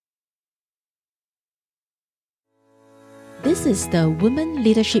This is the Women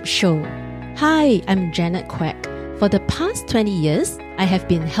Leadership Show. Hi, I'm Janet Quek. For the past 20 years, I have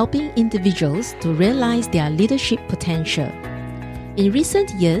been helping individuals to realize their leadership potential. In recent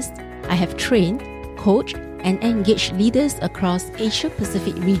years, I have trained, coached, and engaged leaders across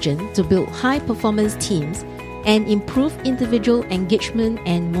Asia-Pacific region to build high-performance teams and improve individual engagement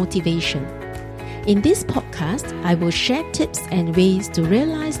and motivation. In this podcast, I will share tips and ways to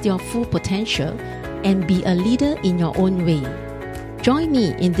realize your full potential and be a leader in your own way. Join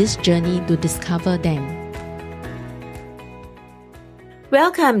me in this journey to discover them.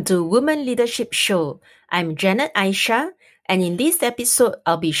 Welcome to Women Leadership Show. I'm Janet Aisha, and in this episode,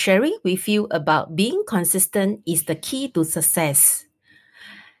 I'll be sharing with you about being consistent is the key to success.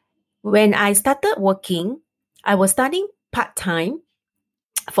 When I started working, I was studying part-time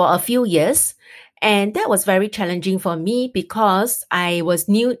for a few years, and that was very challenging for me because I was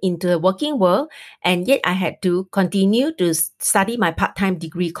new into the working world, and yet I had to continue to study my part-time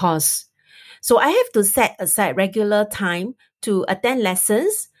degree course. So I have to set aside regular time to attend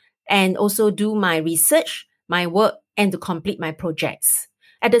lessons and also do my research, my work, and to complete my projects.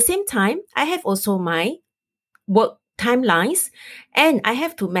 At the same time, I have also my work timelines, and I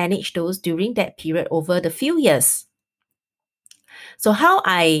have to manage those during that period over the few years. So how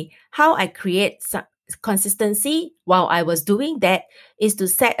I create consistency while I was doing that is to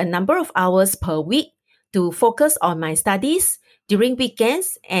set a number of hours per week to focus on my studies during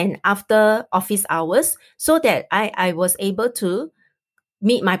weekends and after office hours so that I was able to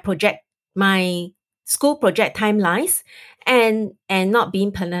meet my school project timelines and not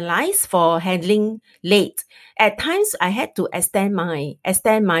being penalized for handling late. At times, I had to extend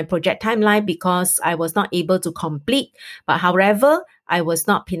my project timeline because I was not able to complete. But however, I was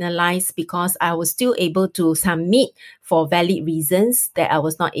not penalized because I was still able to submit for valid reasons that I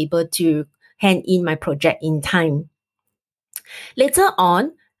was not able to hand in my project in time. Later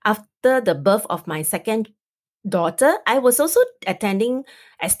on, after the birth of my second daughter, I was also attending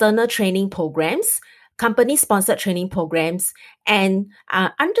external training programs, company-sponsored training programs, and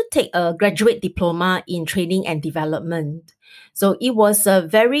undertake a graduate diploma in training and development. So it was a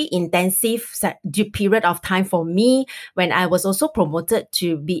very intensive period of time for me when I was also promoted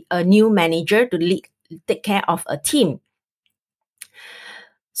to be a new manager to take care of a team.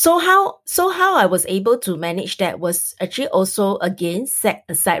 So how I was able to manage that was actually also again set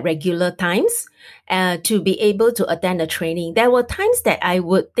aside regular times to be able to attend the training. There were times that I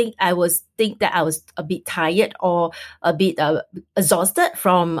would think that I was a bit tired or a bit exhausted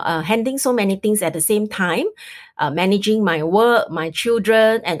from handling so many things at the same time, managing my work, my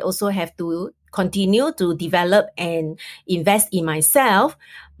children, and also have to continue to develop and invest in myself.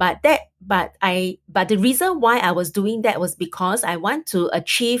 But the reason why I was doing that was because I want to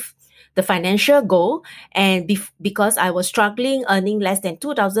achieve the financial goal, and because I was struggling earning less than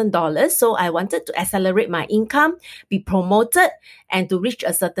 $2,000, so I wanted to accelerate my income, be promoted, and to reach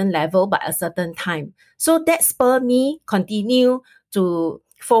a certain level by a certain time. So that spurred me continue to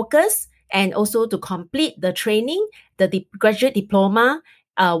focus and also to complete the training, the graduate diploma,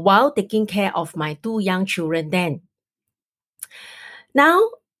 while taking care of my two young children then. Now,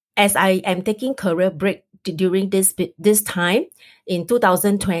 as I am taking career break during this time in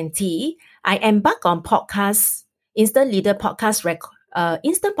 2020, I embark on Instant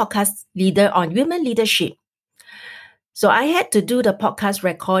Podcast Leader on Women Leadership. So I had to do the podcast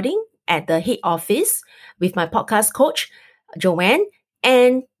recording at the head office with my podcast coach, Joanne,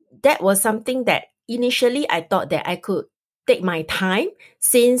 and that was something that initially I thought that I could take my time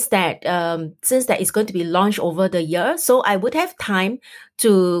since that it's going to be launched over the year. So I would have time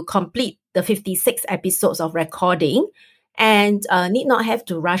to complete the 56 episodes of recording and need not have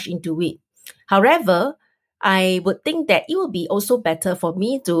to rush into it. However, I would think that it would be also better for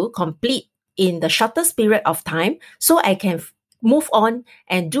me to complete in the shortest period of time so I can move on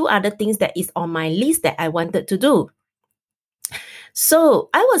and do other things that is on my list that I wanted to do. So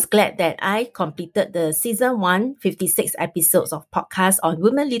I was glad that I completed the season 1, 56 episodes of podcast on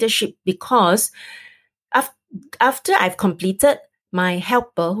women leadership because after I've completed, my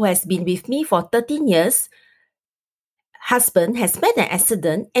helper who has been with me for 13 years, husband has met an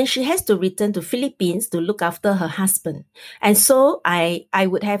accident and she has to return to Philippines to look after her husband. And so I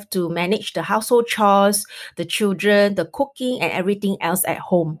would have to manage the household chores, the children, the cooking and everything else at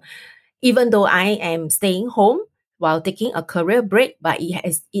home. Even though I am staying home while taking a career break, but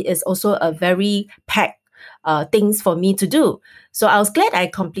it is also a very packed things for me to do. So I was glad I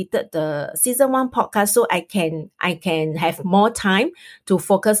completed the season 1 podcast so I can have more time to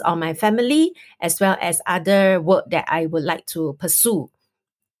focus on my family as well as other work that I would like to pursue.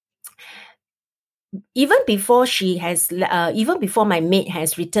 even before even before my maid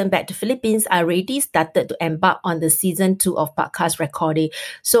has returned back to Philippines, I already started to embark on the season 2 of podcast recording.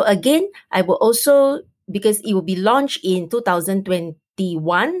 So again, I will also, because it will be launched in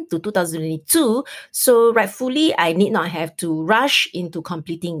 2021 to 2022, so rightfully I need not have to rush into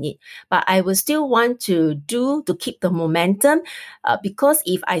completing it. But I will still want to keep the momentum, because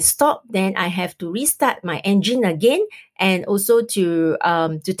if I stop, then I have to restart my engine again, and also to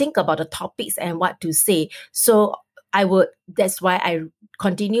think about the topics and what to say. So that's why I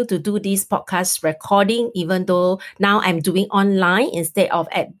continue to do this podcast recording, even though now I'm doing online instead of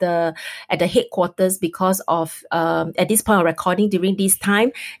at the headquarters, because of at this point of recording during this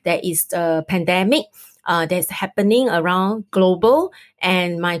time, there is the pandemic that's happening around global,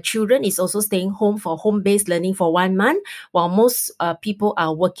 and my children is also staying home for home-based learning for 1 month, while most people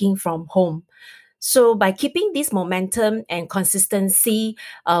are working from home. So by keeping this momentum and consistency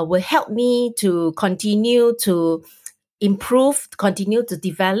will help me to continue to improve, continue to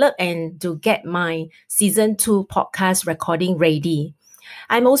develop, and to get my season 2 podcast recording ready.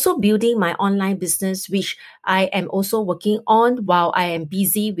 I'm also building my online business, which I am also working on while I am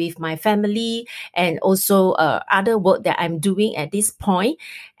busy with my family and also other work that I'm doing at this point.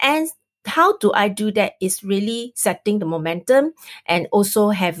 And how do I do that is really setting the momentum and also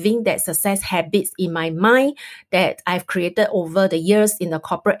having that success habits in my mind that I've created over the years in the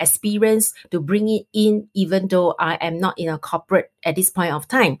corporate experience to bring it in, even though I am not in a corporate at this point of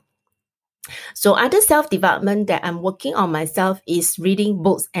time. So other self-development that I'm working on myself is reading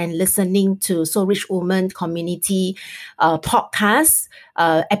books and listening to Soul Rich Woman community podcasts,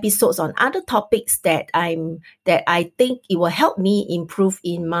 episodes on other topics that I think it will help me improve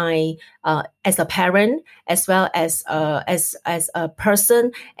in my as a parent, as well as a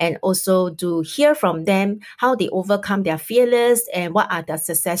person, and also to hear from them how they overcome their fears and what are their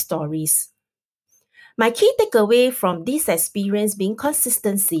success stories. My key takeaway from this experience being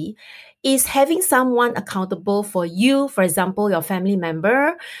consistency is having someone accountable for you. For example, your family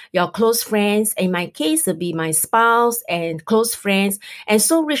member, your close friends. In my case, it would be my spouse and close friends, and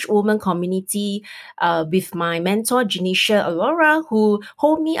Soul Rich Woman community with my mentor, Janisha Aurora, who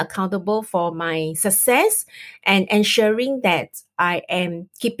hold me accountable for my success and ensuring that I am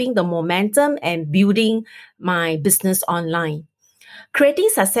keeping the momentum and building my business online. Creating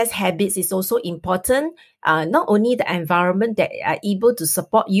success habits is also important. Not only the environment that are able to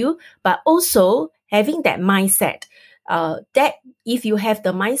support you, but also having that mindset. That if you have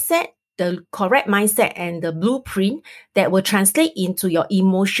the mindset, the correct mindset and the blueprint, that will translate into your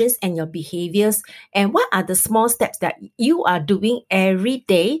emotions and your behaviors. And what are the small steps that you are doing every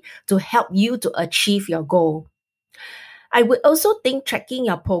day to help you to achieve your goal? I would also think tracking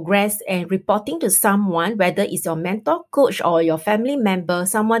your progress and reporting to someone, whether it's your mentor, coach, or your family member,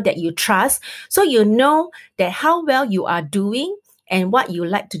 someone that you trust, so you know that how well you are doing and what you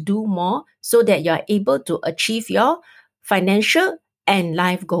like to do more, so that you are able to achieve your financial and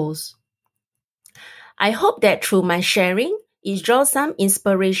life goals. I hope that through my sharing, it draws some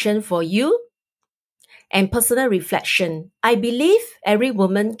inspiration for you and personal reflection. I believe every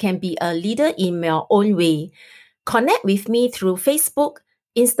woman can be a leader in their own way. Connect with me through Facebook,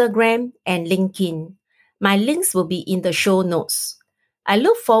 Instagram, and LinkedIn. My links will be in the show notes. I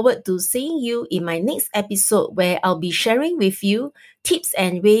look forward to seeing you in my next episode, where I'll be sharing with you tips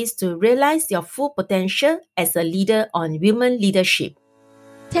and ways to realize your full potential as a leader on women leadership.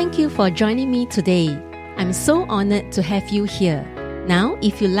 Thank you for joining me today. I'm so honored to have you here. Now,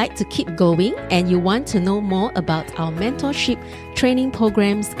 if you'd like to keep going and you want to know more about our mentorship, training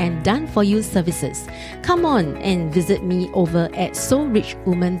programs, and done-for-you services, come on and visit me over at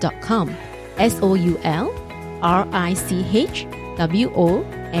soulrichwoman.com,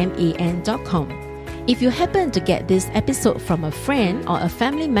 soulrichwoman.com. If you happen to get this episode from a friend or a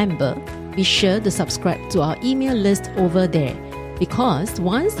family member, be sure to subscribe to our email list over there, because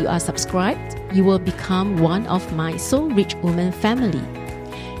once you are subscribed, you will become one of my Soul Rich Woman family.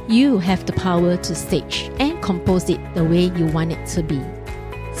 You have the power to stage and compose it the way you want it to be.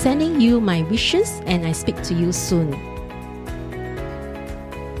 Sending you my wishes, and I speak to you soon.